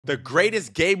The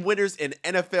greatest game winners in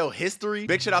NFL history.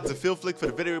 Big shout out to Phil Flick for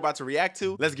the video we're about to react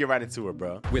to. Let's get right into it,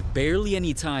 bro. With barely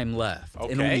any time left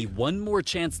and only one more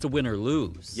chance to win or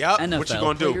lose,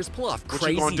 NFL players pull off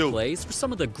crazy plays for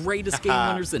some of the greatest game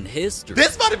winners in history.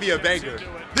 This about to be a banger.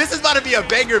 This is about to be a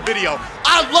banger video.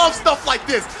 I love stuff like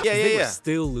this. They were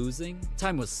still losing.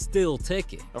 Time was still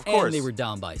ticking. Of course. And they were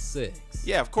down by 6.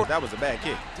 Yeah, of course. That was a bad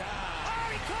kick.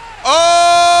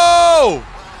 Oh!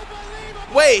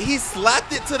 Wait, he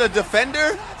slapped it to the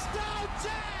defender?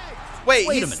 Wait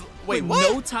a minute. Wait, what?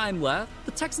 No time left.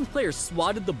 The Texans player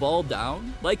swatted the ball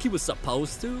down like he was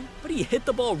supposed to, but he hit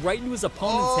the ball right into his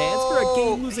opponent's hands for a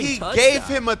game-losing touchdown. He gave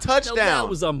him a touchdown. Now, that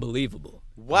was unbelievable.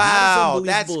 Wow,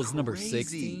 that's crazy. Number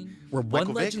 16, where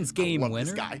one Legends game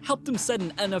winner helped him set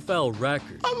an NFL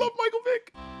record. I love Michael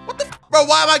Vick. What the bro,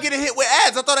 why am I getting hit with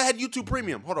ads? I thought I had YouTube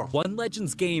Premium. Hold on. One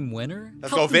Legends game winner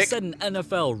helped him set an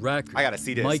NFL record. I gotta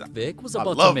see this. Mike Vick was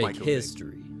about to make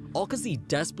history. All because he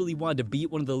desperately wanted to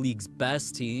beat one of the league's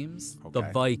best teams, the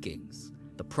Vikings.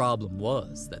 The problem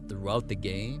was that throughout the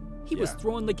game, he was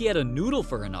throwing like he had a noodle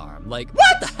for an arm. Like,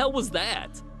 what the hell was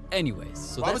that? Anyways,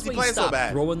 so that's why he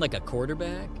stopped throwing like a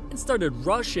quarterback and started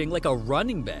rushing like a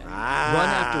running back. Run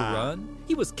after run,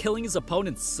 he was killing his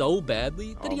opponents so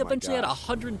badly that he eventually had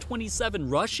 127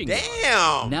 rushing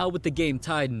yards. Now with the game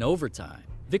tied in overtime,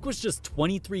 Vick was just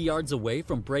 23 yards away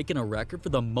from breaking a record for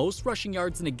the most rushing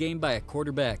yards in a game by a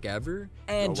quarterback ever,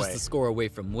 and just a score away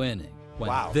from winning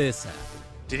when this happened.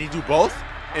 Did he do both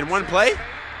in one play?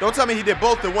 Don't tell me he did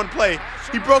both in one play.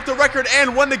 He broke the record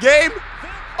and won the game?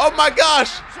 Oh my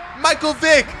gosh! Michael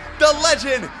Vick, the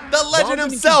legend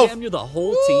himself. Damn near the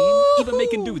whole team, even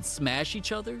making dudes smash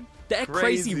each other. That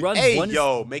crazy run.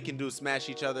 Yo, making dudes smash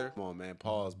each other. Come on, man,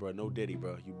 pause, bro. No Diddy,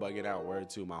 bro. You bugging out. Word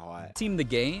to my heart. Team the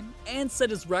game and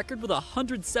set his record with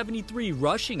 173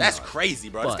 rushing yards. That's crazy,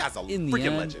 bro. This guy's a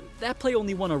freaking legend. That play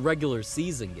only won a regular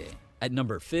season game. At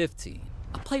number 15.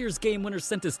 A player's game winner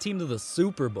sent his team to the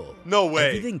Super Bowl. No way.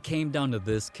 Everything came down to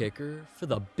this kicker for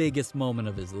the biggest moment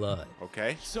of his life.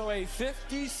 Okay. So a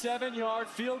 57-yard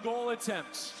field goal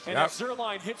attempt. And if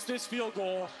Zerline hits this field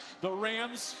goal, the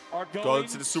Rams are going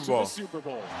to the Super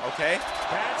Bowl. Okay.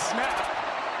 Bad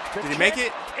snap. Did he make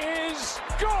it? Is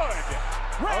good.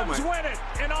 Rams win it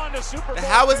and on to Super Bowl.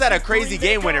 How is that a crazy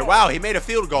game winner? Wow, he made a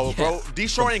field goal, bro.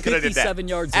 Deshaun could have did that. 57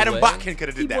 yards Adam away, Botkin could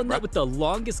have did he that, won bro. that with the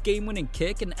longest game-winning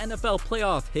kick in NFL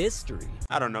playoff history.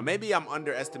 I don't know. Maybe I'm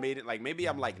underestimating. Like, maybe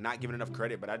I'm, like, not giving enough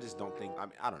credit, but I just don't think.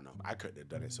 I don't know. I couldn't have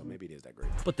done it, so maybe it is that great.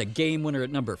 But the game winner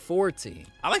at number 14.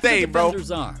 I like that, bro.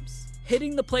 Defender's arms.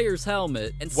 Hitting the player's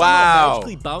helmet and somehow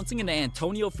magically bouncing into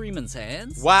Antonio Freeman's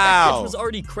hands. That catch was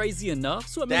already crazy enough,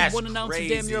 so it made one announcer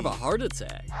damn near have a heart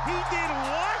attack. He did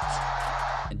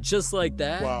what? And just like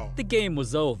that, the game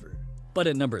was over. But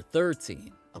at number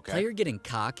 13, a player getting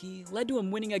cocky led to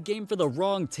him winning a game for the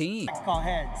wrong team. It's called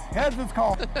heads. Heads is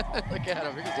called. Look at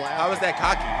him. He's laughing. How was that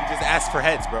cocky? He just asked for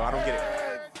heads, bro. I don't get it.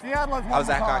 How was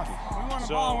that cocky?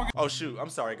 Oh shoot, I'm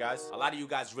sorry guys. A lot of you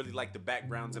guys really like the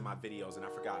backgrounds in my videos, and I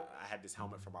forgot I had this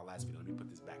helmet from my last video. Let me put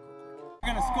this back real quick.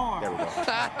 We're gonna score. There we go.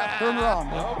 Turn around.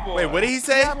 Oh, wait, what did he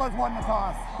say? Seattle's won the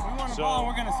toss. We want the ball,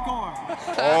 we're gonna score.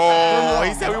 Oh,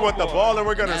 he said we want the ball and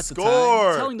we're gonna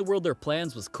score. Telling the world their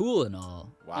plans was cool and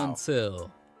all.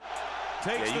 Until.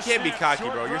 Yeah, you can't be cocky,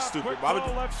 bro. You're stupid. Why would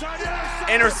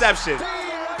you? Interception.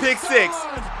 Pick six.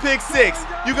 Pick six.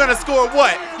 You gonna score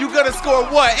what? You gonna score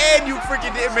what? And you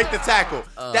freaking didn't make the tackle.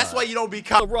 That's why you don't be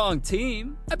cocky. The wrong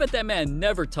team. I bet that man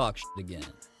never talks shit again.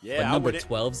 Yeah, but number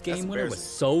 12's game winner was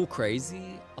so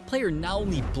crazy. A player not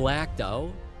only blacked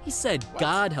out, he said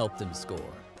God helped him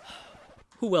score.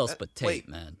 Who else but Tate,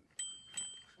 man?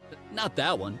 Not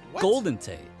that one. Golden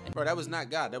Tate. Bro, that was not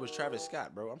God. That was Travis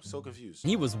Scott, bro. I'm so confused.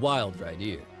 He was wild right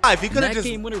here. If he could have that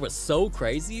game winner was so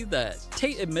crazy that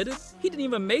Tate admitted he didn't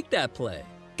even make that play.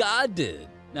 God did.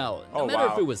 Now, no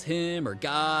matter if it was him or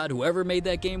God, whoever made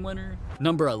that game winner,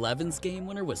 number 11's game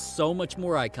winner was so much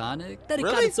more iconic that it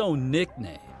got its own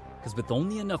nickname. Because with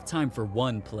only enough time for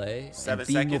one play and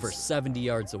being over 70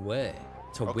 yards away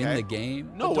to win the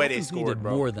game, no way they scored, needed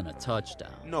more than a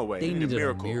touchdown. No way. They needed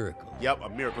a miracle. Yep, a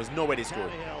miracle. There's no way they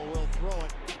scored.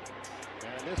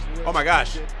 Oh my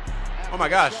gosh. Oh my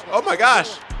gosh. Oh my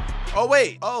gosh. Oh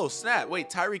wait. Oh snap. Wait,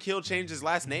 Tyreek Hill changed his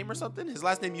last name or something? His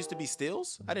last name used to be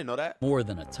Stills? I didn't know that. More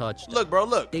than a touchdown. Look, bro,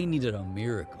 look. They needed a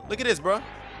miracle. Look at this, bro.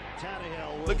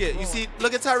 Look at, you see,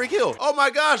 look at Tyreek Hill. Oh my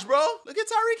gosh, bro. Look at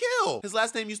Tyreek Hill. His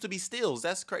last name used to be Stills.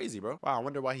 That's crazy, bro. Wow, I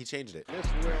wonder why he changed it.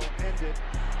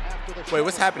 Wait,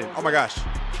 what's happening? Oh my gosh.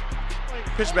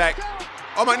 Pitch back.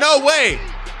 Oh my, no way.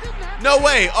 No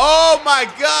way. Oh my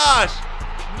gosh.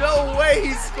 No way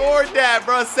he scored that,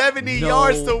 bro. 70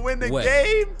 yards to win the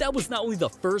game. That was not only the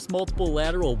first multiple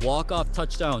lateral walk-off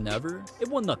touchdown ever, it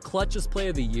won the clutchest play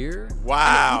of the year.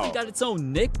 Wow. And it even got its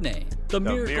own nickname, the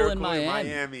Miracle in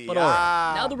Miami. But all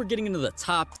right, now that we're getting into the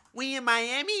top, we in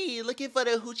Miami looking for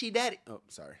the hoochie daddy. Oh,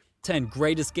 sorry. 10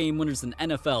 greatest game winners in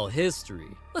NFL history.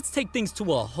 Let's take things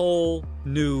to a whole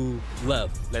new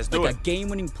level. Let's do it. A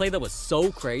game-winning play that was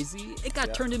so crazy, it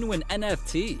got turned into an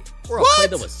NFT. Or a What? play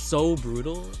that was so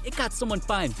brutal, it got someone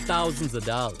fined thousands of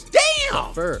dollars. Damn!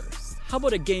 But first, how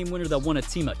about a game winner that won a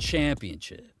team a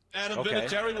championship? Adam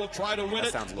Vinatieri will try to win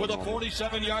it with a normal.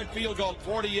 47-yard field goal,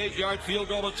 48-yard field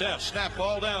goal attempt. Snap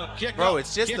ball down, kick Bro, up,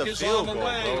 it's just kick the is field on goal, the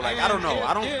way, bro. Like, I don't know. and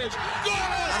I don't it is good!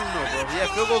 know, bro.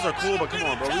 Yeah, field goals are cool, but come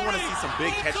on, bro. We want to see some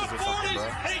big catches or something, bro.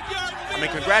 I mean,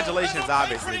 congratulations,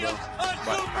 obviously, bro. But, like,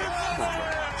 come on,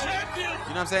 bro. You know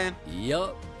what I'm saying?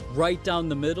 Yup, right down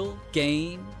the middle,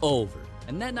 game over.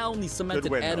 And that not only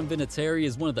cemented win, Adam Vinatieri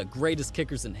as one of the greatest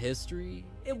kickers in history,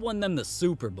 it won them the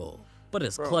Super Bowl. But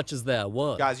as clutch as that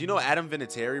was. Guys, you know Adam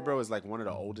Vinatieri, bro, is like one of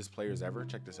the oldest players ever?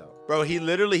 Check this out. Bro,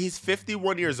 he's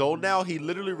 51 years old now. He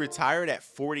literally retired at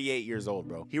 48 years old,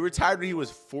 bro. He retired when he was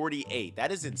 48.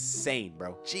 That is insane,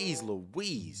 bro. Jeez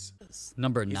Louise.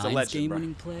 Number He's a 9's legend,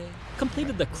 game-winning play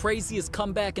completed the craziest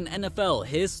comeback in NFL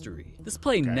history. This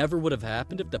play never would have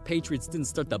happened if the Patriots didn't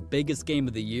start the biggest game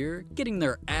of the year, getting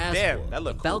their ass whooped. That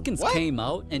looked cool. Falcons What? came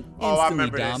out and I instantly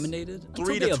remember this. dominated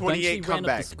 3 until to they 28 eventually ran up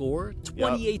comeback. the score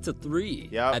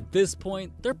 28-3. Yep. At this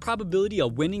point, their probability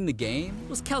of winning the game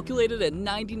was calculated at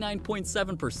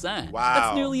 99.7%. Wow.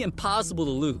 That's nearly impossible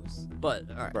to lose. But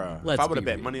all right, Bruh, let's if I would be have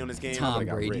bet real. money on this game, I Tom would've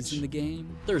got Brady's rich. in the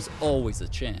game, there's always a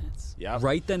chance. Yep.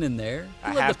 Right then and there, he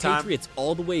At led the halftime. Patriots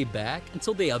all the way back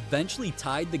until they eventually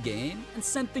tied the game and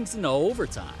sent things into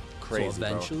overtime. Crazy, so bro.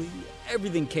 eventually,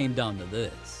 everything came down to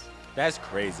this. That's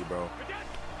crazy, bro.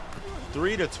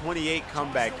 3 to 28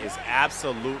 comeback is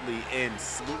absolutely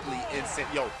insane.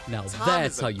 Yo, Now Tom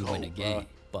that's is a how you goat, win a bro. game.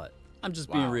 But I'm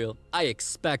just being Wow. real. I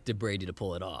expected Brady to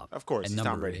pull it off. Of course, And he's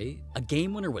Tom number Brady. 8, a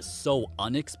game winner was so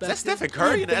unexpected. Is that Stephen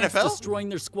Curry in the fans NFL? destroying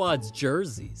their squad's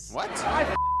jerseys. What? I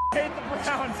hate the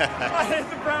Browns. I hate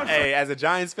the Browns. Hey, as a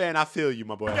Giants fan, I feel you,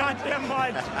 my boy. Goddamn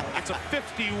much. It's a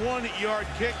 51-yard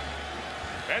kick,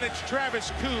 and it's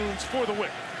Travis Coons for the win.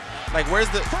 Like,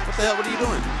 what the hell, what are you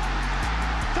doing?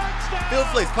 Touchdown! Phil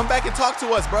Flakes, come back and talk to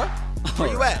us, bro. Where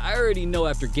you Alright, at? I already know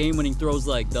after game-winning throws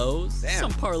like those, Damn.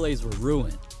 some parlays were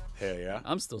ruined. Hell yeah.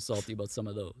 I'm still salty about some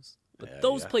of those. But Yeah,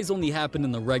 those yeah. plays only happened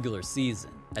in the regular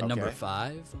season. At number Okay.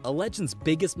 5, a legend's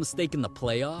biggest mistake in the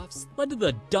playoffs led to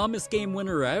the dumbest game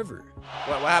winner ever.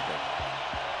 What happened?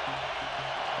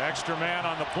 Extra man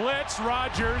on the blitz.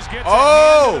 Rodgers gets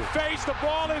Oh! it in the face. The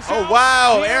ball is Oh, out.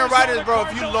 wow. The Aaron Arizona Rodgers, bro,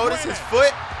 if you Cardinals notice win his it.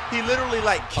 foot, he literally,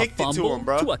 like, kicked a it to fumble him,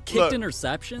 bro. to a kicked Look.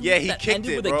 interception Yeah, he that kicked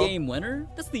ended it, with bro. a game winner?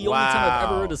 That's the only time I've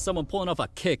ever Wow. heard of someone pulling off a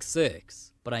kick six.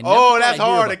 But I never Oh, thought that's I'd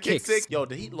hear of hard, a a kick six. six. Yo,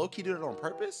 did he low-key do it on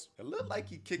purpose? It looked like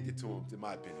he kicked it to him, in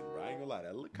my opinion, bro. I ain't gonna lie.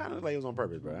 That kind of like it was on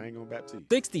purpose, bro. I ain't gonna bat to you.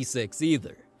 66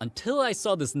 either. Until I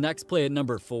saw this next play at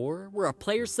number 4, where a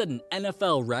player set an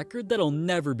NFL record that'll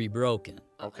never be broken.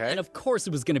 Okay. And of course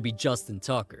it was going to be Justin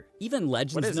Tucker. Even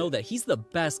legends is know it? that he's the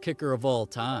best kicker of all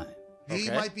time. He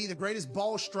Okay. might be the greatest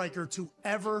ball striker to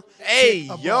ever Hey,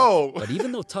 hit a yo. But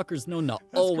even though Tucker's known to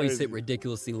always crazy. hit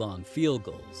ridiculously long field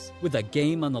goals, with a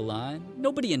game on the line,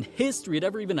 nobody in history had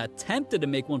ever even attempted to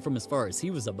make one from as far as he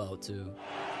was about to.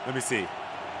 Let me see.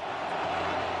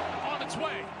 On its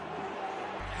way.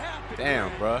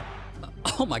 Damn, bro.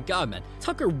 Oh my god, man.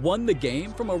 Tucker won the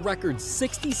game from a record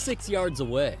 66 yards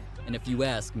away. And if you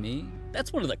ask me,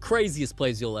 that's one of the craziest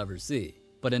plays you'll ever see.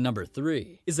 But at number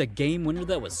 3 is a game winner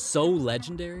that was so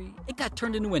legendary, it got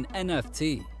turned into an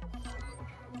NFT.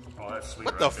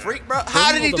 What the freak, bro?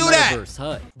 How did Bring he all do the that? metaverse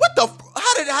hype What the?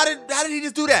 How did he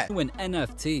just do that? to an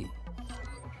NFT.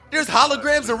 There's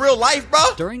holograms in real life, bro.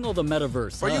 During all the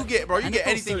metaverse Bro, you hype, get NFL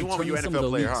anything you started want when you're an turning some NFL of the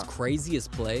player, league's huh?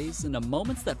 craziest plays into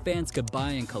moments that fans could buy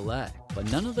and collect. But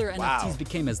none of their Wow. NFTs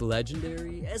became as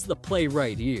legendary as the play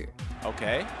right here.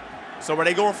 Okay. So were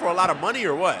they going for a lot of money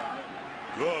or what?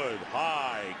 Good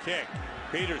high kick.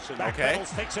 Peterson Okay.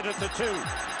 backpedals, takes it at the 2.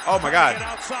 Oh my God. Get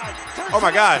outside. Oh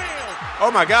my God. Oh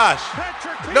my gosh.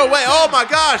 Patrick No way. Peterson. Oh my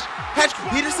gosh.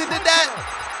 Patrick Peterson did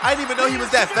that? I didn't even know he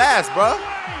was that fast, bro.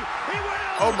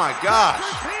 Oh my gosh.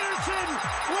 Peterson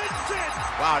wins it.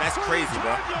 Wow, that's crazy,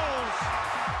 bro.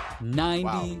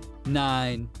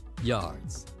 99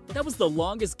 yards. That was the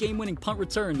longest game-winning punt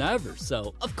return ever,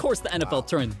 so of course the NFL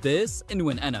turned this into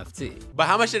an NFT. But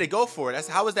how much did it go for?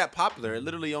 How is that popular? It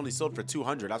literally only sold for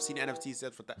 200. I've seen NFTs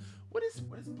sold for that. What is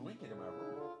blinking in my room?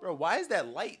 Bro, why is that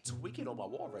light tweaking on my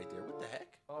wall right there? What the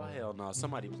heck? Oh, hell no.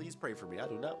 Somebody please pray for me. I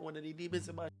do not want any demons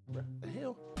in my bro. The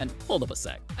hell? And hold up a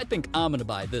sec. I think I'm gonna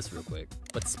buy this real quick.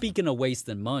 But speaking of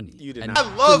wasting money, you did not.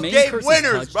 I love game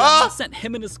winners, bro. Sent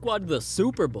him and his squad to the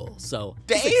Super Bowl. So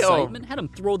damn. His excitement had him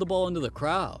throw the ball into the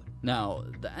crowd. Now,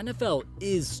 the NFL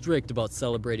is strict about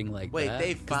celebrating like that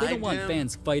because they don't want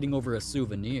fans fighting over a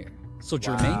souvenir. So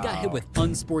Jermaine got hit with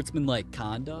unsportsmanlike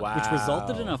conduct, which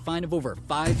resulted in a fine of over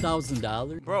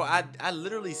 $5,000. Bro, I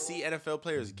literally see NFL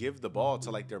players give the ball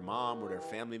to like their mom or their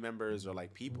family members or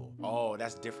like people. Oh,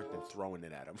 that's different than throwing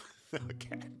it at them.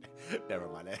 Okay, never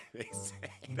mind.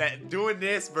 That doing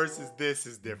this versus this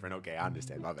is different. Okay, I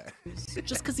understand. My bad.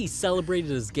 Just because he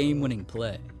celebrated his game-winning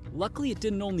play. Luckily, it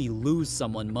didn't only lose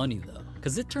someone money though,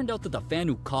 because it turned out that the fan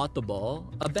who caught the ball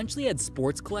eventually had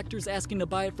sports collectors asking to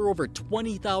buy it for over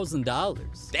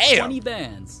 $20,000. Damn! 20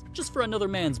 bands just for another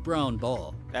man's brown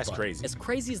ball. That's crazy. As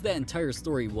crazy as that entire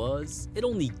story was, it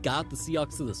only got the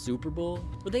Seahawks to the Super Bowl,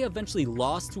 where they eventually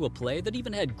lost to a play that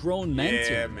even had grown men to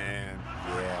it. Yeah, man.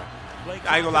 Yeah. I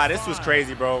ain't gonna lie, this was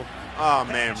crazy, bro. Oh,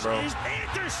 man, bro.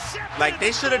 Like,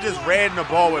 they should have just ran the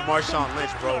ball with Marshawn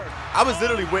Lynch, bro. I was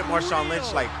literally with Marshawn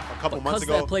Lynch, like, a couple months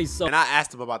ago, and I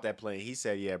asked him about that play. He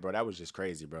said, yeah, bro, that was just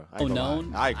crazy, bro. I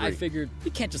agree. I figured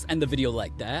we can't just end the video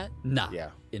like that. Nah.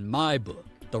 Yeah. In my book,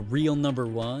 the real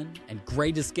 #1 and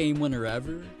greatest game winner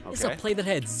ever is a play that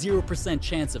had 0%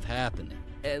 chance of happening.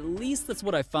 At least that's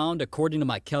what I found according to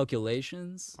my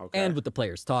calculations and what the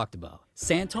players talked about.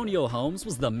 Santonio Holmes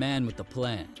was the man with the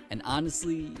plan, and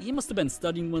honestly, he must have been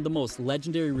studying one of the most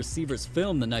legendary receivers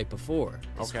filmed the night before.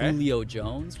 Julio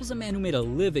Jones was a man who made a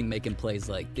living making plays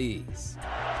like these.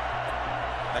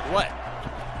 Like what?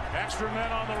 Extra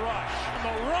men on the rush. On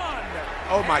the run.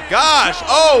 Oh my gosh!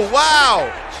 Oh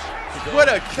wow! What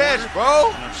a catch,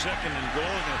 bro! Second and goal,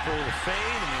 gonna throw the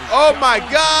fade. Oh my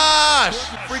gosh!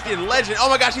 Freaking legend. Oh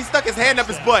my gosh, he stuck his hand up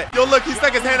his butt. Yo, look, he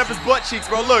stuck his hand up his butt cheeks,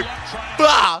 bro. Look.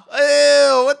 Bah!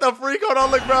 Ew, what the freak? Hold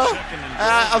on, look, bro.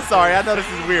 I'm sorry. I know this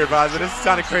is weird, but this is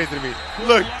sounding crazy to me.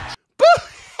 Look.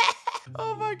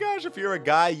 Oh my gosh, if you're a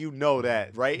guy, you know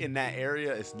that. Right in that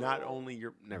area, it's not only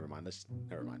your... Never mind.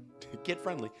 Never mind. Kid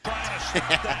friendly.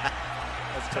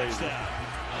 That's crazy.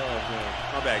 Oh,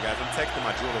 man. My bad, guys. I'm texting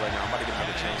my jeweler right now. I'm about to get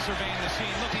another change. Surveying the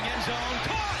scene, looking end zone.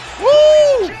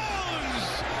 Woo!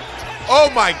 Oh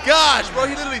my gosh, bro,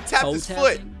 he literally tapped his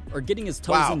foot. Or getting his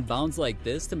toes in bounds like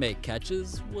this to make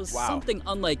catches was something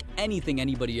unlike anything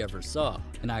anybody ever saw.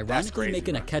 And ironically,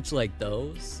 making a catch like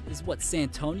those is what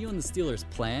Santonio and the Steelers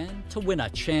planned to win a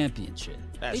championship.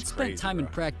 They'd spent time in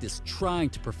practice trying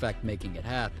to perfect making it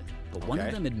happen. But one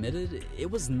of them admitted it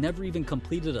was never even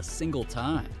completed a single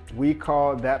time. We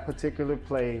called that particular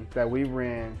play that we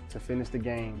ran to finish the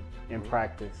game in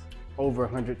practice over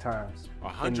 100 times.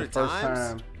 100 times? The first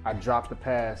time, I dropped the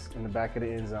pass in the back of the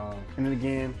end zone. And then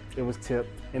again, it was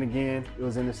tipped. And again, it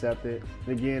was intercepted.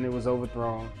 And again, it was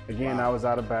overthrown. Again, I was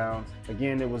out of bounds.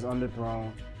 Again, it was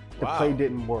underthrown. The play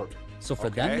didn't work. So for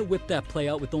them to whip that play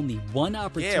out with only one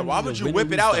opportunity, why would you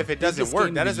whip it out if it doesn't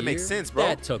work? That doesn't make sense, bro.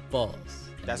 That took balls.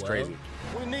 That's crazy.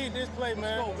 We need this play,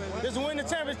 man. This win the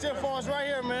championship for us right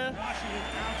here, man.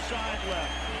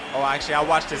 Oh, actually, I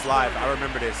watched this live. I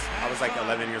remember this. I was like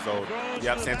 11 years old.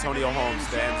 Yep, Santonio Holmes.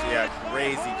 Yeah,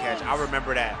 crazy catch. I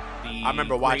remember that. I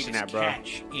remember watching that, bro.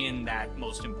 Catch in that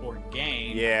most important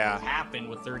game. Happened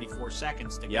with 34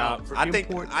 seconds to go. I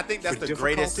think that's the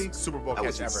greatest Super Bowl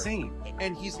catch ever. Insane.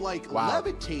 And he's like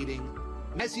levitating.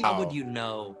 How would you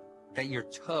know that your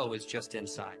toe is just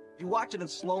inside? You watch it in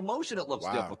slow motion, it looks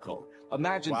difficult.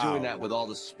 Imagine doing that with all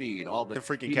the speed, all the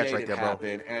freaking catch right there, bro.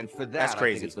 And for that, I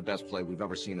think it's the best play we've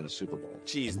ever seen in the Super Bowl.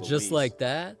 Jeez, just like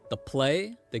that, the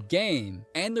play, the game,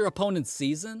 and their opponent's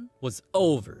season was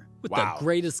over with the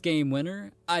greatest game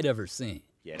winner I'd ever seen.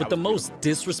 But the most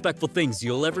disrespectful things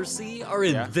you'll ever see are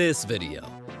in this video.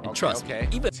 And trust me,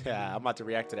 I'm about to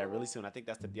react to that really soon. I think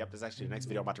that's that's actually the next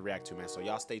video I'm about to react to, man. So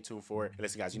y'all stay tuned for it. And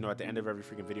listen, guys, you know at the end of every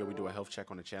freaking video, we do a health check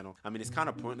on the channel. I mean, it's kind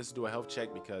of pointless to do a health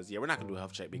check because, we're not going to do a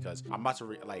health check because I'm about to,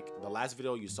 the last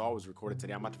video you saw was recorded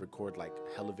today. I'm about to record, like,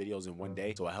 hella videos in one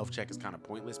day. So a health check is kind of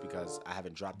pointless because I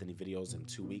haven't dropped any videos in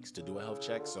 2 weeks to do a health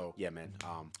check. So, yeah, man,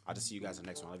 I'll just see you guys in the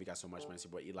next one. I love you guys so much, man. It's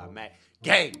your boy, Eli Mack.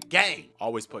 Gang.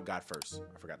 Always put God first.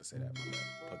 I forgot to say that.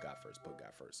 Put God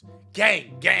first.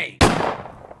 Gang.